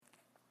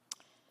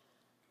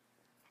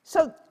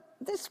So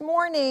this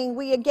morning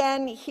we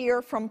again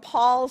hear from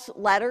Paul's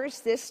letters,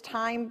 this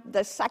time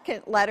the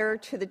second letter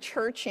to the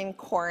church in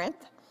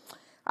Corinth,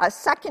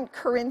 2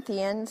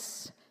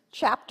 Corinthians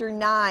chapter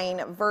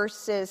 9,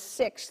 verses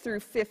 6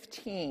 through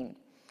 15.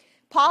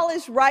 Paul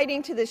is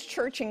writing to this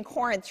church in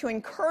Corinth to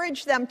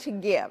encourage them to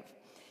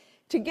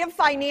give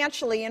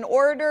financially in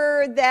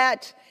order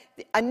that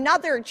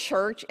another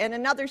church and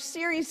another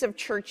series of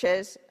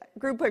churches,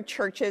 group of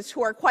churches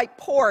who are quite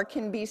poor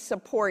can be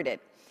supported.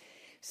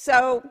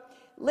 So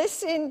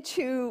listen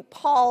to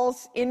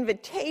Paul's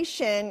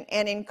invitation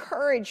and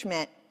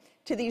encouragement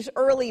to these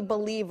early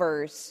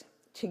believers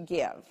to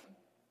give.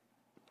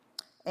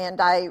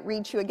 And I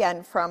read to you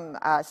again from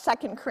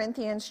 2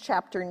 Corinthians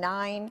chapter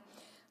 9,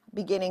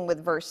 beginning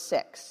with verse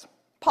 6.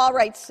 Paul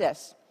writes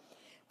this: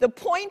 "The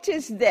point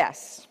is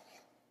this: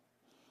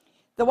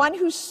 the one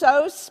who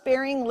sows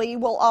sparingly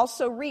will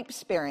also reap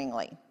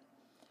sparingly.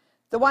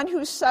 The one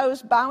who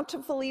sows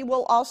bountifully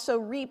will also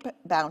reap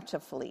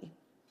bountifully.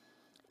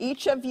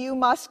 Each of you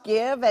must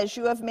give as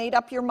you have made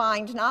up your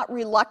mind, not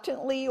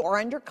reluctantly or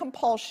under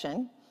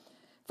compulsion,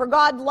 for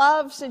God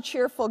loves a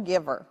cheerful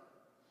giver.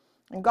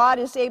 And God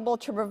is able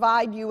to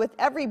provide you with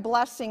every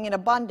blessing in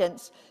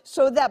abundance,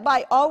 so that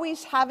by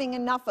always having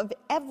enough of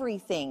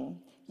everything,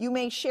 you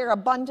may share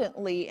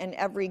abundantly in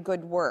every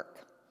good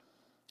work.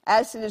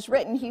 As it is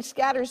written, he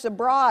scatters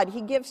abroad, he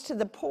gives to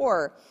the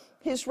poor,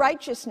 his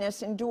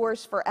righteousness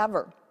endures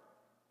forever.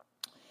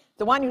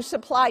 The one who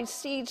supplies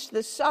seeds to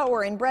the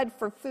sower and bread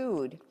for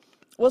food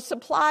will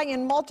supply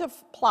and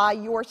multiply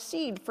your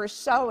seed for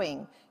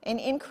sowing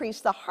and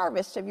increase the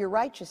harvest of your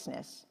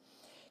righteousness.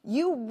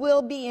 You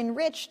will be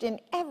enriched in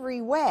every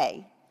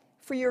way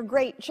for your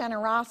great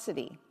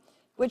generosity,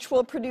 which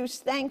will produce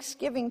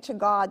thanksgiving to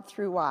God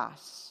through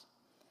us.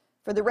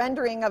 For the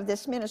rendering of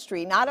this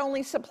ministry not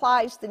only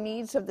supplies the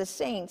needs of the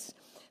saints,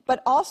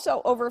 but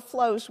also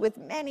overflows with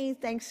many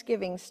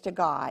thanksgivings to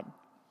God.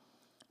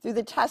 Through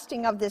the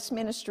testing of this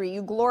ministry,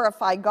 you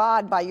glorify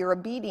God by your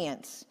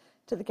obedience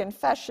to the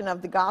confession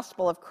of the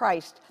gospel of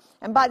Christ,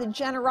 and by the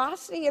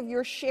generosity of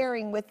your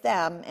sharing with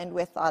them and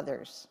with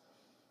others,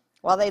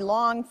 while they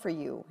long for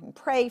you and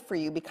pray for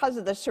you because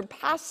of the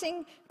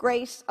surpassing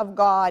grace of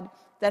God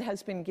that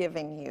has been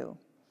given you.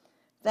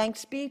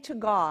 Thanks be to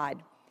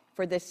God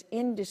for this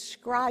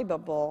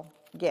indescribable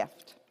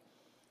gift."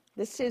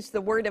 This is the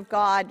word of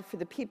God for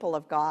the people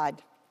of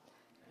God.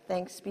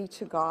 Thanks be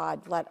to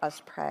God. Let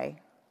us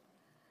pray.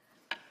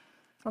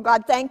 Oh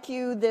God, thank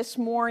you this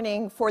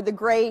morning for the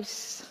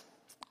grace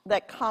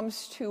that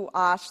comes to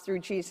us through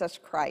Jesus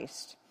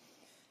Christ,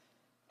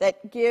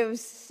 that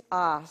gives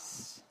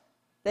us,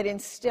 that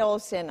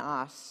instills in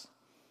us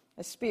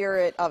a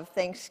spirit of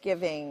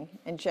thanksgiving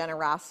and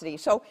generosity.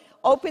 So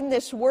open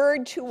this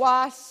word to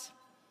us,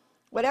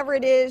 whatever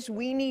it is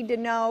we need to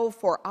know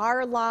for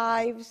our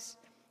lives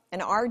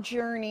and our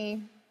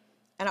journey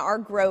and our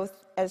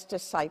growth as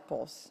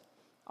disciples.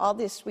 All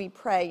this we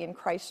pray in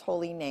Christ's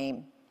holy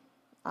name.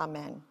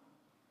 Amen.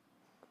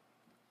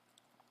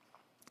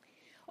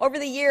 Over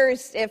the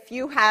years, if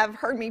you have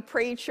heard me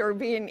preach or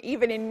been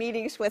even in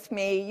meetings with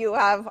me, you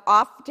have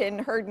often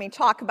heard me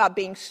talk about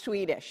being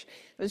Swedish.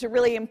 It was a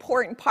really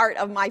important part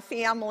of my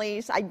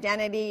family's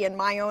identity and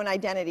my own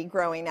identity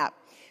growing up.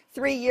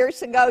 3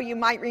 years ago, you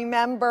might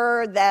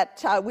remember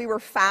that we were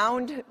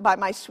found by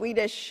my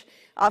Swedish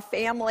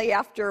family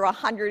after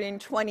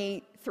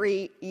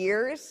 123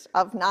 years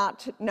of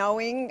not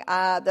knowing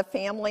the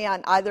family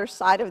on either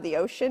side of the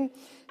ocean.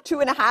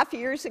 2.5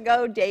 years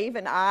ago, Dave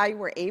and I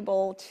were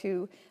able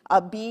to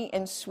be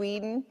in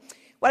Sweden.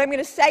 What I'm going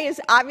to say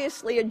is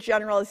obviously a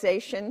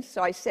generalization,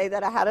 so I say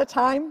that ahead of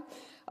time,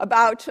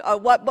 about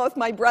what both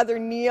my brother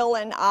Neil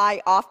and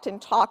I often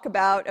talk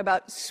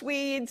about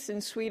Swedes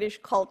and Swedish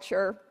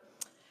culture.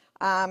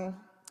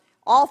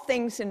 All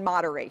things in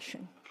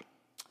moderation.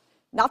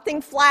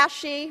 Nothing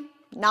flashy,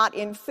 not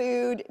in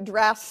food,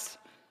 dress,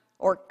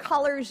 or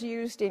colors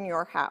used in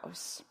your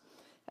house.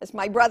 As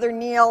my brother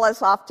Neil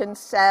has often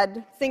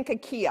said, think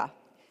IKEA.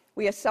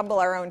 We assemble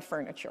our own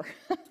furniture.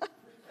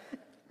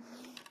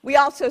 We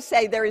also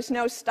say there is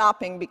no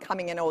stopping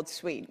becoming an old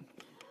Swede,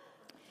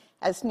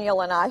 as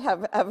Neil and I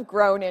have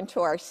grown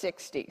into our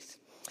 60s.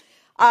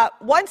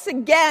 Once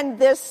again,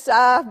 this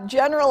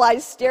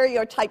generalized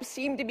stereotype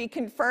seemed to be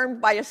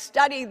confirmed by a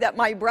study that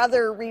my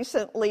brother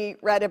recently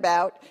read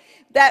about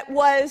that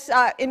was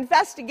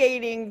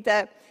investigating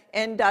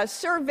and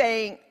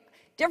surveying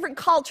different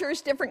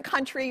cultures, different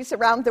countries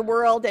around the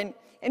world, and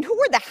who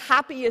were the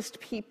happiest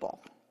people.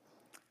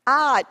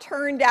 It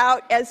turned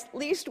out, as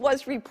least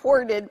was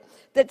reported,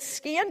 that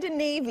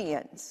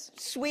Scandinavians,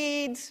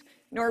 Swedes,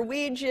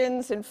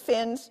 Norwegians, and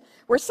Finns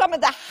were some of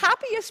the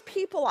happiest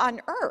people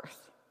on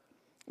earth.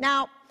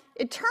 Now,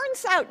 it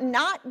turns out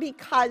not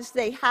because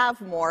they have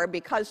more,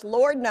 because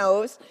Lord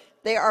knows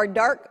there are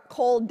dark,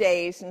 cold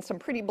days and some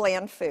pretty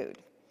bland food.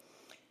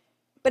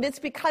 But it's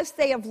because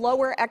they have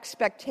lower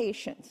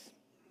expectations.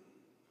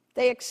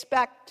 They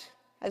expect,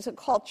 as a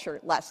culture,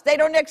 less. They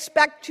don't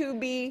expect to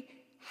be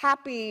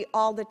happy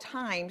all the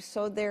time,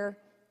 so they're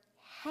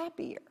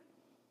happier.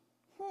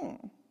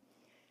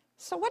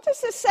 So what does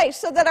this say?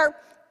 So that our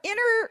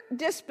inner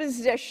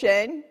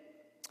disposition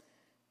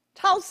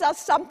tells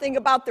us something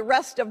about the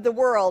rest of the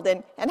world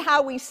and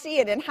how we see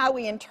it and how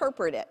we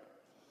interpret it.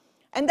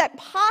 And that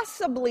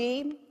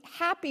possibly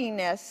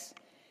happiness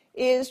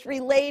is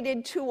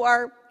related to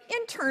our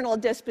internal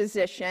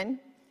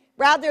disposition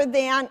rather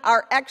than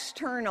our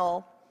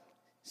external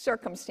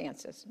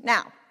circumstances.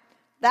 Now,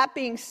 that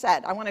being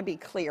said, I want to be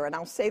clear, and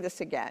I'll say this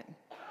again.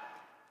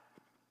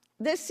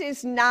 This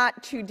is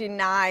not to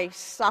deny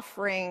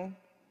suffering.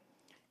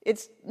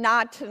 It's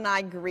not to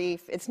deny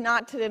grief. It's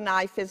not to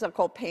deny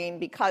physical pain,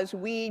 because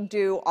we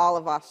do, all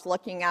of us,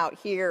 looking out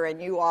here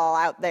and you all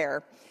out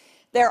there.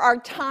 There are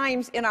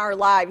times in our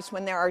lives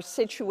when there are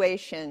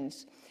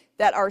situations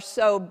that are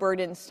so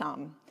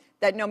burdensome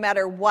that no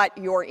matter what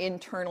your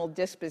internal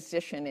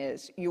disposition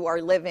is, you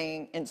are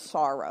living in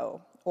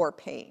sorrow or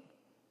pain.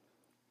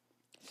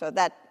 So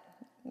that,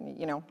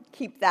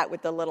 keep that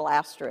with the little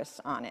asterisk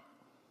on it.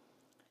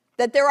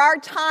 That there are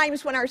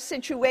times when our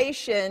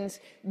situations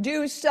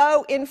do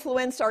so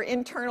influence our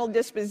internal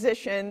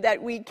disposition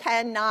that we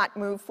cannot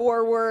move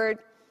forward,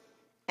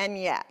 and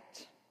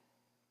yet,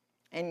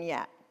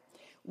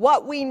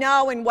 what we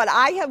know and what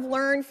I have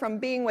learned from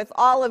being with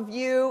all of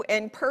you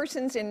and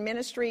persons in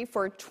ministry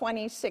for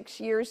 26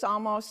 years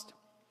almost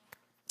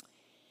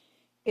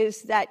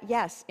is that,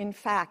 yes, in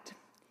fact,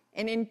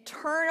 an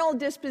internal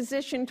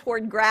disposition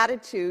toward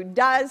gratitude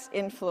does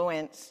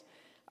influence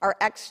our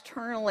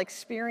external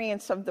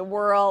experience of the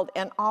world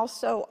and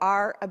also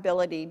our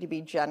ability to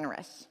be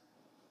generous.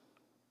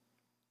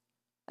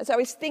 As I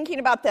was thinking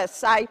about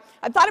this, I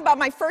thought about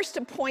my first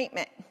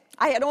appointment.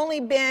 I had only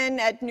been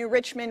at New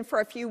Richmond for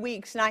a few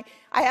weeks, and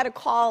I had a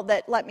call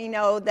that let me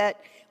know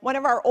that one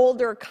of our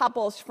older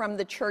couples from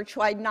the church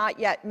who I had not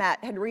yet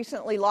met had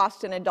recently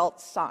lost an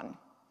adult son.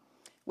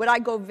 Would I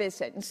go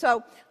visit? And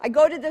so I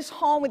go to this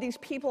home with these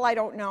people I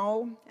don't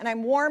know, and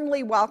I'm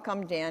warmly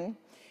welcomed in.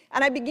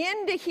 And I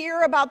begin to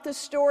hear about the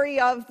story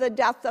of the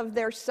death of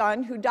their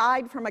son, who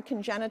died from a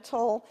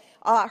congenital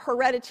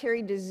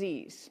hereditary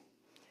disease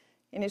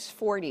in his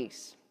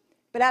 40s.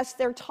 But as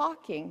they're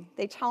talking,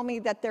 they tell me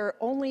that their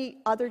only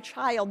other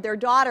child, their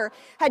daughter,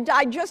 had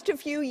died just a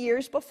few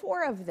years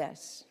before of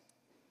this.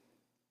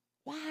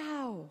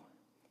 Wow,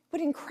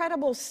 what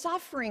incredible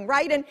suffering,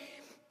 right?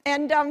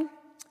 And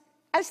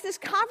as this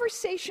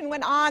conversation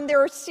went on, there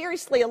were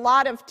seriously a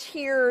lot of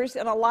tears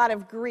and a lot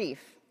of grief.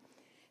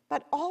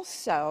 But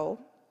also,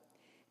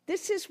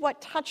 this is what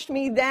touched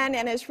me then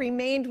and has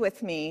remained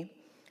with me,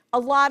 a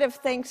lot of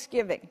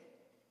thanksgiving,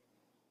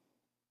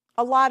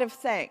 a lot of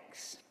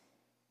thanks.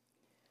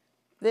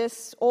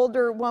 This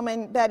older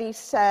woman, Betty,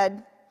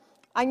 said,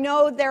 I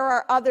know there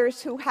are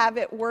others who have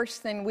it worse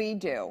than we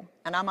do.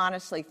 And I'm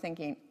honestly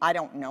thinking, I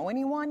don't know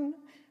anyone,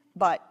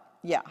 but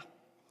yeah.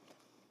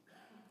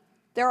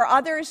 There are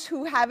others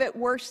who have it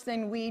worse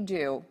than we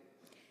do,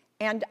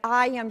 and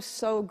I am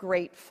so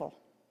grateful.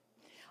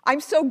 I'm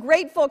so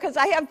grateful because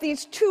I have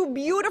these two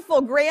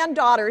beautiful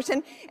granddaughters,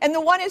 and the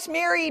one is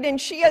married,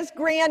 and she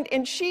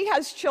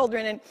has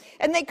children,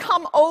 and they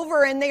come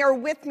over, and they are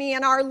with me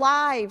in our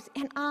lives,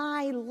 and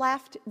I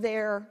left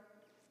there,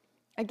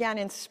 again,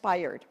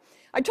 inspired.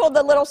 I told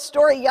the little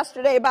story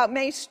yesterday about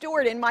May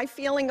Stewart and my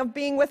feeling of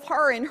being with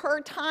her in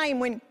her time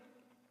when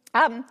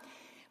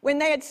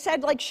they had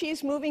said, like,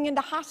 she's moving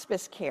into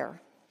hospice care.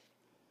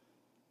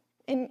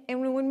 And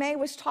when May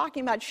was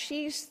talking about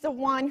she's the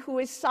one who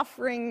is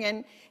suffering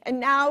and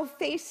now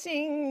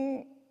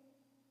facing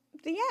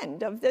the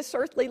end of this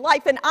earthly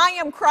life, and I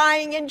am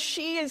crying and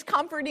she is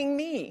comforting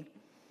me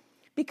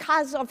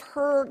because of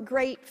her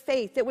great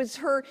faith. It was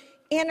her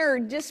inner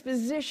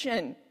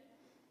disposition.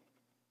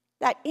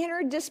 That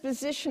inner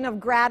disposition of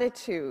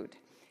gratitude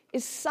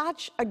is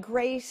such a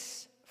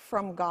grace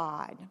from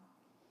God.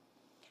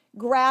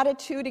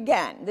 Gratitude,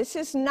 again, this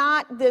is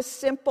not this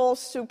simple,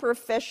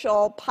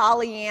 superficial,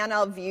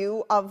 Pollyanna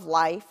view of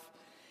life.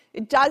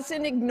 It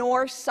doesn't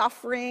ignore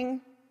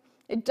suffering.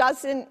 It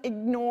doesn't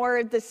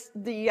ignore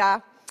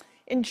the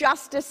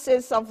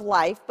injustices of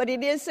life, but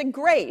it is a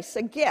grace,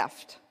 a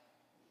gift.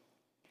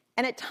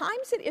 And at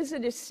times it is a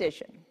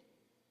decision.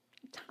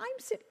 At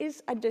times it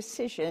is a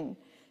decision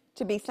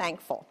to be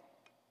thankful.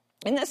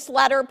 In this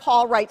letter,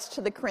 Paul writes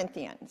to the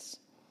Corinthians.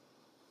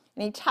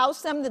 And he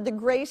tells them that the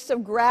grace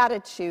of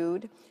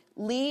gratitude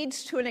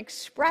leads to an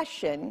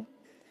expression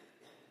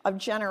of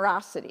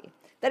generosity.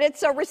 That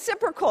it's a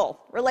reciprocal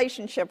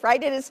relationship,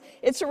 right?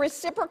 It's a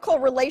reciprocal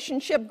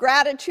relationship.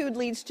 Gratitude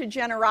leads to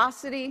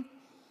generosity,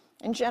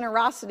 and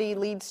generosity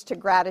leads to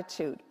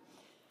gratitude.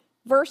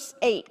 Verse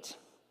 8,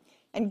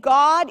 and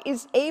God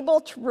is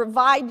able to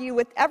provide you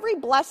with every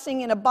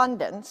blessing in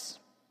abundance,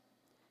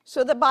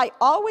 so that by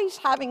always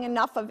having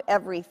enough of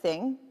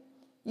everything,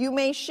 you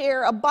may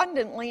share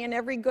abundantly in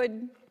every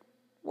good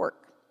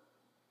work.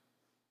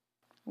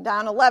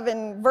 Down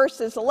 11,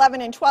 verses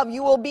 11 and 12,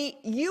 you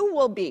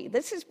will be,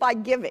 this is by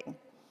giving,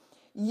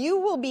 you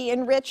will be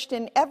enriched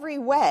in every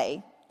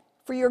way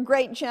for your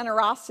great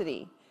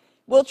generosity,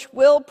 which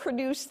will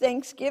produce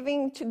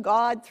thanksgiving to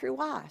God through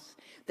us.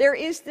 There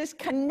is this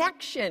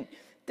connection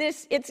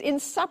It's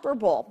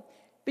inseparable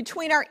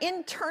between our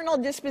internal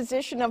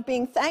disposition of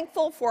being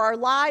thankful for our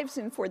lives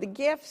and for the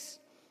gifts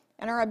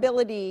and our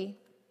ability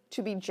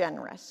to be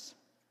generous.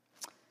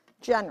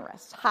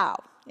 Generous, how?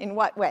 In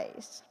what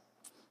ways?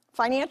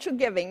 Financial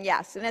giving,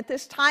 yes. And at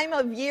this time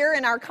of year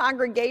in our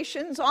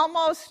congregations,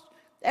 almost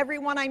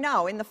everyone I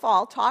know in the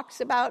fall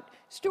talks about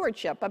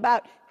stewardship,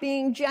 about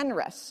being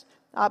generous.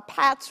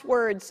 Pat's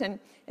words and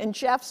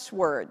Jeff's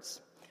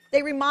words.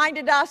 They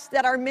reminded us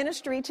that our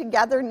ministry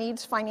together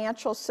needs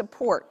financial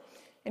support,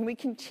 and we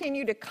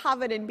continue to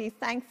covet and be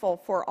thankful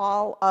for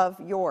all of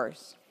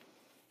yours.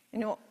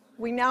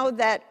 We know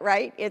that,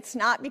 right? It's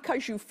not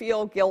because you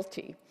feel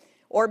guilty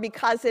or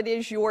because it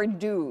is your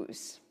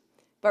dues,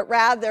 but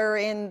rather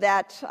in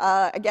that,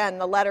 again,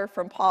 the letter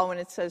from Paul when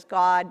it says,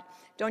 God,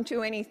 don't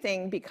do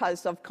anything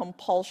because of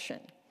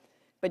compulsion,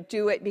 but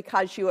do it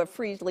because you have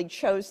freely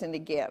chosen to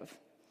give.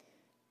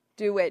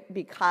 Do it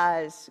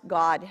because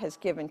God has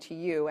given to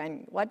you.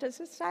 And what does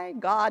it say?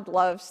 God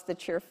loves the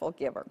cheerful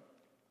giver.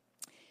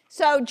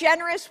 So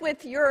generous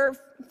with your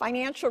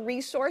financial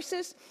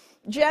resources,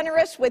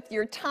 generous with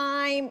your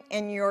time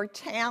and your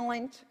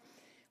talent,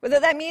 whether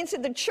that means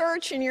at the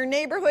church, in your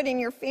neighborhood, in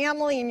your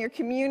family, in your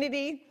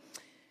community.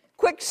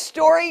 Quick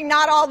story,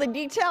 not all the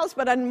details,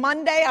 but on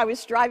Monday I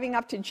was driving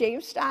up to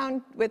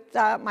Jamestown with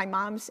my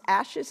mom's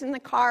ashes in the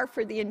car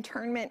for the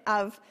internment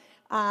of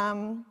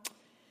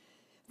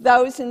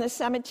those in the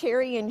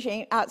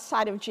cemetery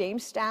outside of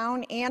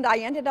Jamestown, and I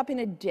ended up in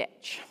a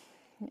ditch.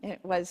 It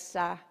was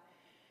a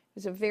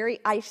very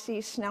icy,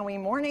 snowy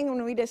morning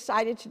when we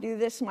decided to do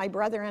this, my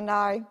brother and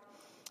I.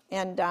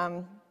 And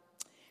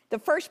the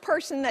first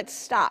person that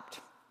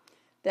stopped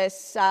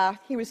this,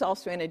 he was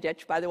also in a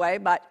ditch, by the way,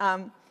 but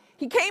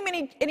he came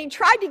and he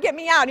tried to get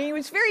me out, and he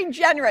was very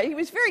generous. He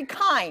was very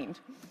kind.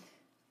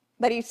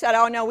 But he said,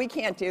 oh, no, we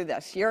can't do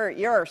this.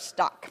 You're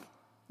stuck.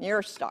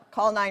 You're stuck.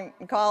 Call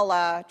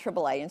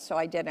AAA. And so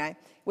I did. It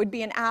would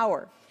be an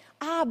hour.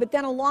 But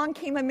then along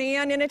came a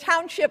man in a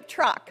township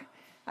truck.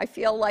 I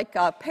feel like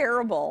a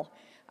parable.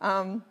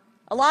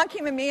 Along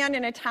came a man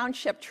in a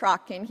township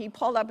truck, and he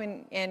pulled up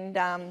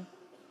and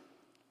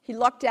he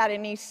looked at it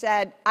and he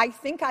said, I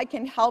think I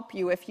can help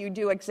you if you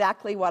do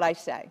exactly what I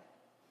say.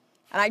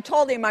 And I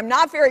told him, I'm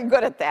not very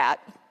good at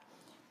that,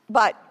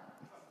 but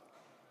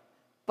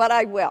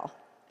I will.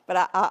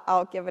 But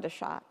I'll give it a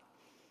shot.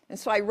 And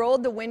so I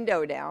rolled the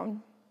window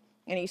down,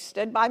 and he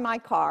stood by my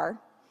car,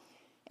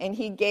 and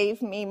he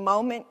gave me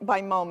moment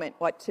by moment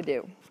what to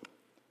do.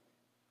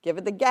 Give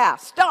it the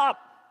gas. Stop.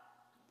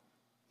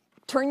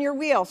 Turn your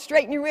wheel.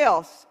 Straighten your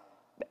wheels.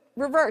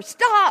 Reverse.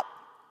 Stop.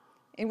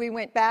 And we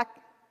went back,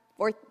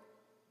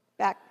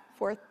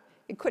 forth.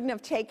 It couldn't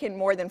have taken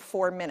more than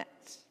 4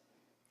 minutes.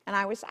 And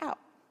I was out.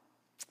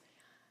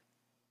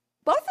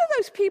 Both of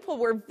those people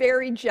were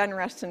very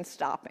generous in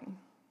stopping.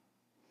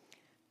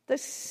 The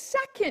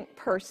second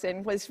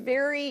person was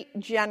very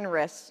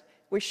generous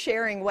with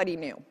sharing what he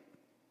knew,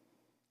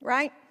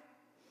 right?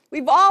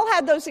 We've all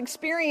had those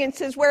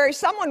experiences where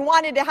someone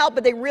wanted to help,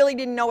 but they really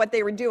didn't know what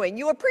they were doing.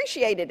 You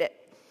appreciated it.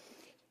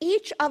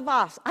 Each of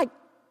us, I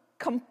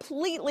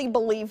completely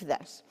believe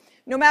this.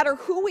 No matter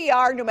who we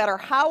are, no matter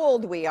how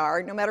old we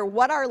are, no matter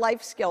what our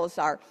life skills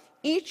are,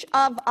 each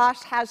of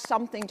us has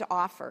something to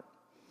offer.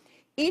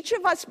 Each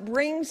of us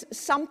brings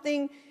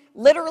something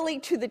literally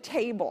to the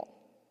table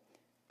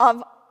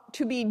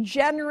to be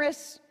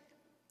generous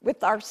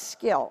with our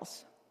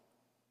skills.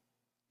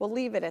 We'll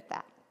leave it at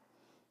that,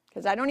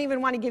 because I don't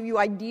even want to give you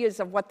ideas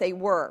of what they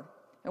were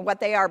and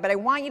what they are, but I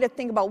want you to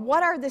think about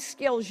what are the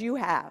skills you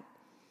have?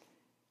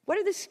 What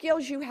are the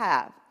skills you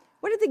have?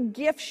 What are the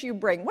gifts you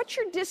bring? What's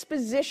your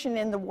disposition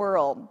in the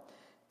world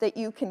that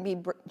you can be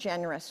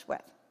generous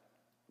with?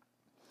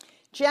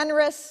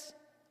 Generous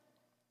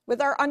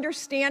with our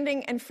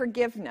understanding and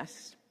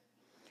forgiveness.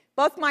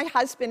 Both my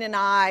husband and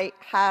I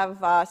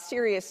have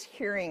serious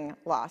hearing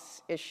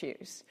loss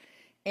issues.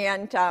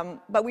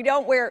 But we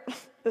don't wear,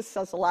 this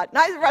says a lot,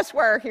 neither of us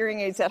wear our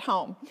hearing aids at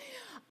home.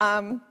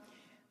 But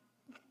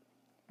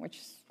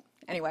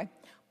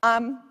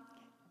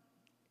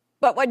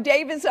what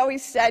Dave has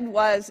always said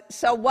was,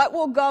 so what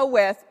we'll go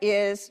with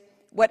is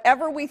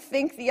whatever we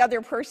think the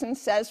other person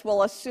says,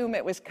 we'll assume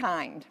it was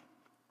kind.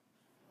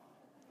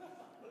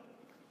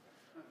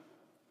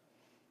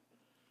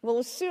 We'll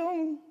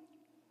assume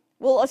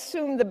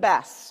the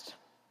best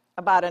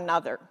about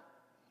another.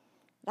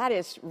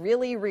 That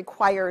really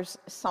requires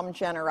some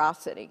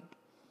generosity.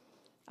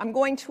 I'm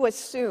going to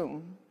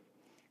assume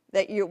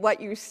that what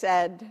you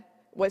said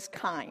was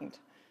kind.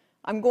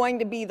 I'm going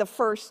to be the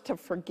first to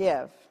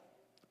forgive,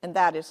 and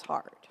that is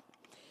hard.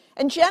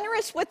 And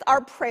generous with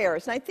our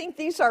prayers, and I think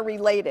these are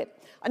related.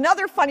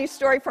 Another funny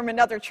story from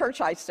another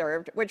church I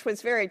served, which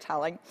was very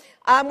telling.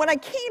 When I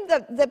came,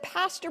 the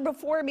pastor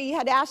before me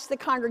had asked the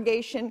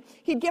congregation,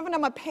 he'd given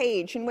them a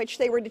page in which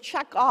they were to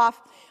check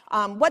off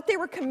what they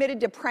were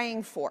committed to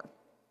praying for.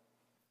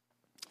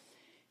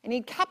 And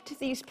he kept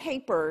these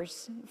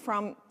papers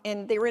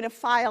and they were in a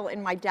file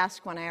in my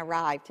desk when I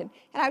arrived. And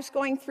I was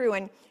going through,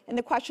 and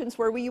the questions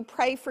were, will you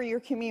pray for your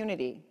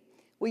community?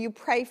 Will you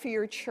pray for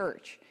your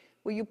church?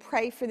 Will you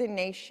pray for the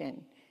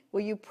nation?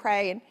 Will you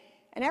pray?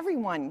 And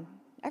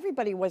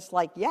everybody was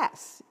like,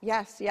 yes,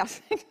 yes,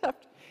 yes,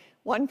 except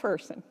one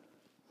person.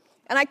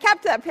 And I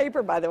kept that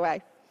paper, by the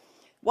way.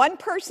 One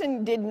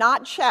person did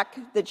not check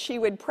that she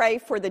would pray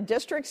for the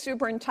district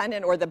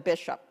superintendent or the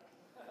bishop.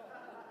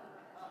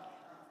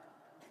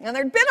 Now,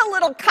 there'd been a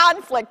little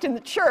conflict in the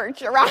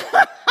church around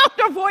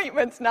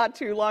appointments not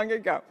too long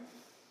ago.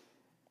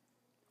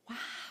 Wow,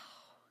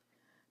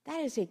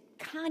 that is a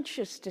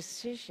conscious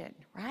decision,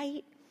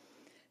 right?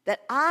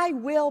 That I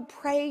will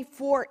pray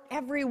for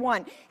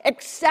everyone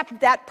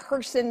except that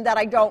person that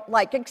I don't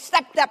like,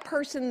 except that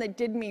person that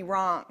did me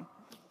wrong.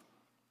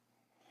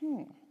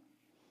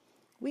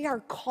 We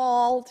are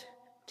called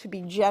to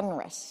be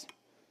generous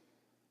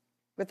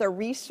with our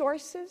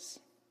resources,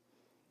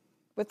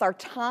 with our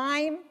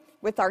time,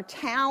 with our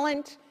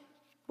talent,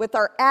 with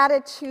our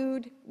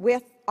attitude,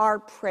 with our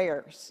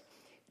prayers.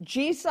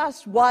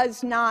 Jesus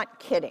was not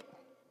kidding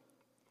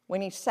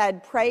when he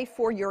said, pray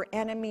for your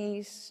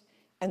enemies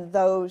and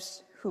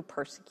those who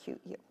persecute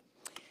you.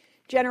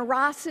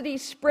 Generosity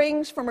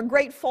springs from a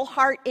grateful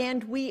heart,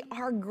 and we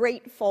are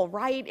grateful,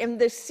 right? In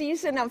this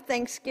season of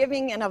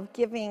Thanksgiving and of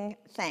giving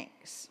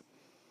thanks.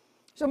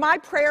 So my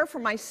prayer for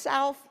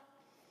myself,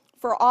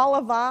 for all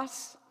of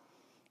us,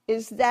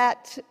 is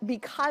that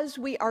because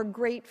we are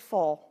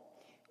grateful,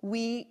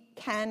 we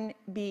can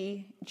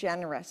be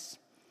generous.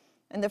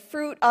 And the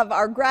fruit of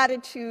our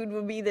gratitude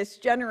will be this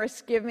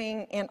generous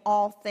giving in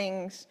all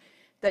things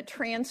that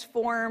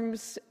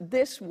transforms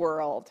this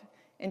world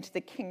into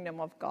the kingdom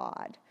of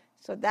God.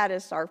 So that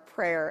is our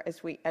prayer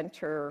as we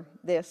enter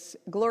this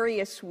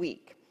glorious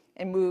week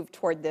and move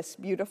toward this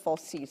beautiful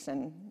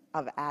season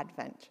of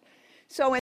Advent. So